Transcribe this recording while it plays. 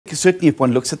certainly if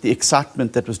one looks at the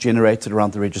excitement that was generated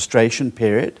around the registration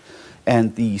period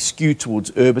and the skew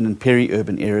towards urban and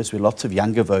peri-urban areas where lots of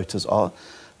younger voters are,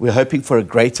 we're hoping for a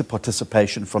greater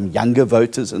participation from younger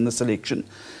voters in this election.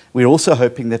 We're also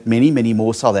hoping that many, many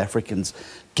more South Africans,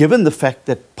 given the fact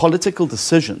that political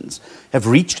decisions have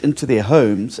reached into their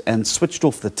homes and switched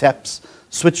off the taps,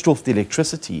 switched off the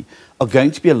electricity, are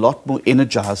going to be a lot more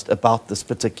energized about this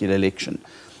particular election.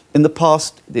 In the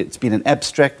past, it's been an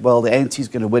abstract, well, the ANC is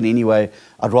going to win anyway,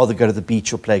 I'd rather go to the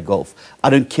beach or play golf. I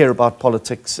don't care about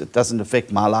politics, it doesn't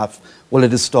affect my life. Well,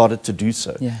 it has started to do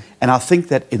so. Yeah. And I think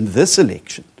that in this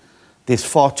election, there's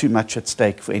far too much at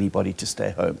stake for anybody to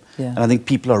stay home. Yeah. And I think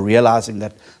people are realizing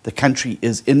that the country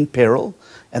is in peril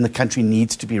and the country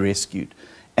needs to be rescued.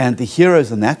 And the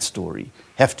heroes in that story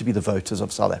have to be the voters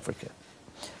of South Africa.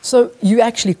 So you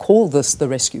actually call this the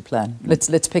rescue plan.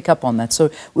 Let's pick up on that. So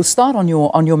we'll start on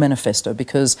your manifesto,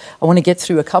 because I want to get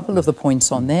through a couple of the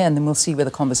points on there and then we'll see where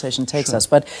the conversation takes us.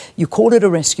 But you call it a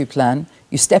rescue plan.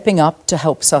 You're stepping up to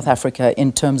help South Africa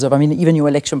in terms of, I mean, even your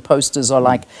election posters are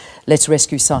like, let's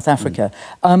rescue South Africa.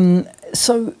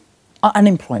 So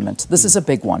unemployment, this is a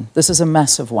big one. This is a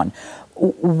massive one.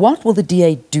 What will the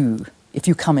DA do if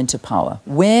you come into power?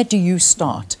 Where do you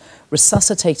start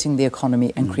resuscitating the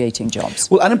economy and creating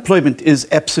jobs? Well, unemployment is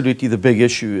absolutely the big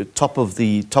issue, top of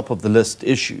the list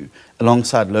issue,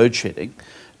 alongside load shedding,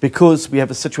 because we have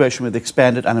a situation where the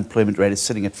expanded unemployment rate is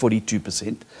sitting at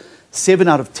 42%. 7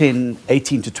 out of 10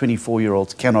 18 to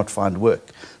 24-year-olds cannot find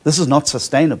work. This is not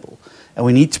sustainable, and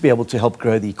we need to be able to help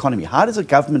grow the economy. How does a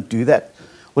government do that?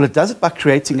 Well, it does it by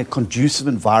creating a conducive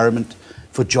environment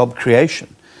for job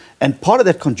creation. And part of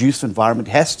that conducive environment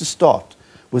has to start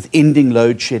with ending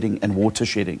load shedding and water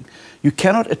shedding. You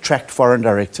cannot attract foreign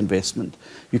direct investment.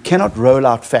 You cannot roll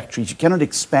out factories. You cannot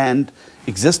expand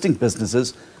existing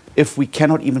businesses if we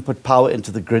cannot even put power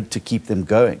into the grid to keep them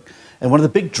going. And one of the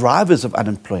big drivers of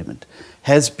unemployment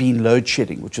has been load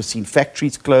shedding, which has seen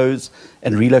factories close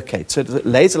and relocate. So there's a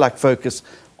laser-like focus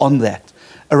on that,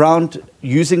 around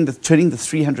turning the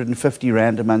 350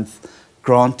 Rand a month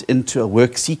grant into a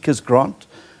work seekers grant,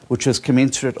 which is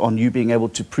commensurate on you being able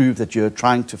to prove that you're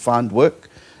trying to find work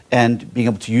and being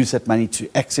able to use that money to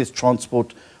access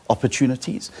transport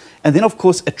opportunities. And then, of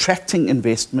course, attracting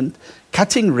investment,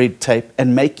 cutting red tape,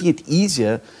 and making it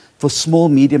easier for small,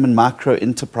 medium, and micro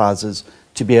enterprises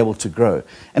to be able to grow.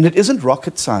 And it isn't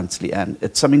rocket science, Leanne.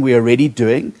 It's something we're already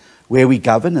doing where we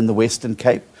govern in the Western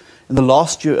Cape. In the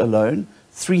last year alone,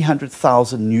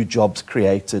 300,000 new jobs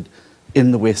created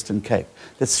in the Western Cape.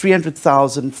 That's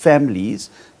 300,000 families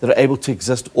that are able to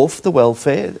exist off the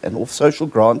welfare and off social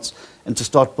grants and to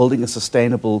start building a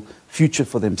sustainable future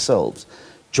for themselves.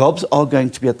 Jobs are going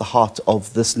to be at the heart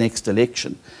of this next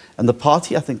election. And the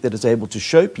party, I think, that is able to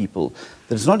show people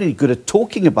that it's not only good at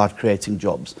talking about creating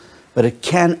jobs, but it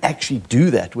can actually do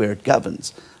that where it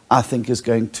governs, I think is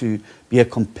going to be a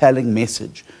compelling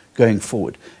message going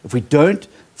forward. If we don't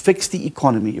fix the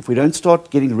economy, if we don't start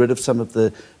getting rid of some of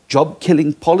the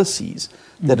job-killing policies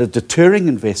that are deterring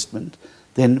investment,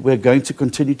 then we're going to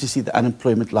continue to see the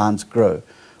unemployment lines grow.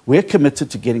 We're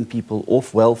committed to getting people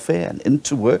off welfare and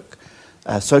into work.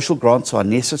 Social grants are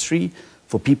necessary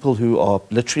for people who are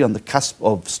literally on the cusp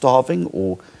of starving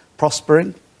or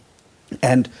prospering.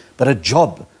 But a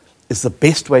job is the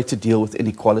best way to deal with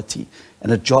inequality,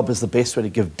 and a job is the best way to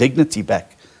give dignity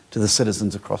back to the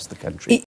citizens across the country.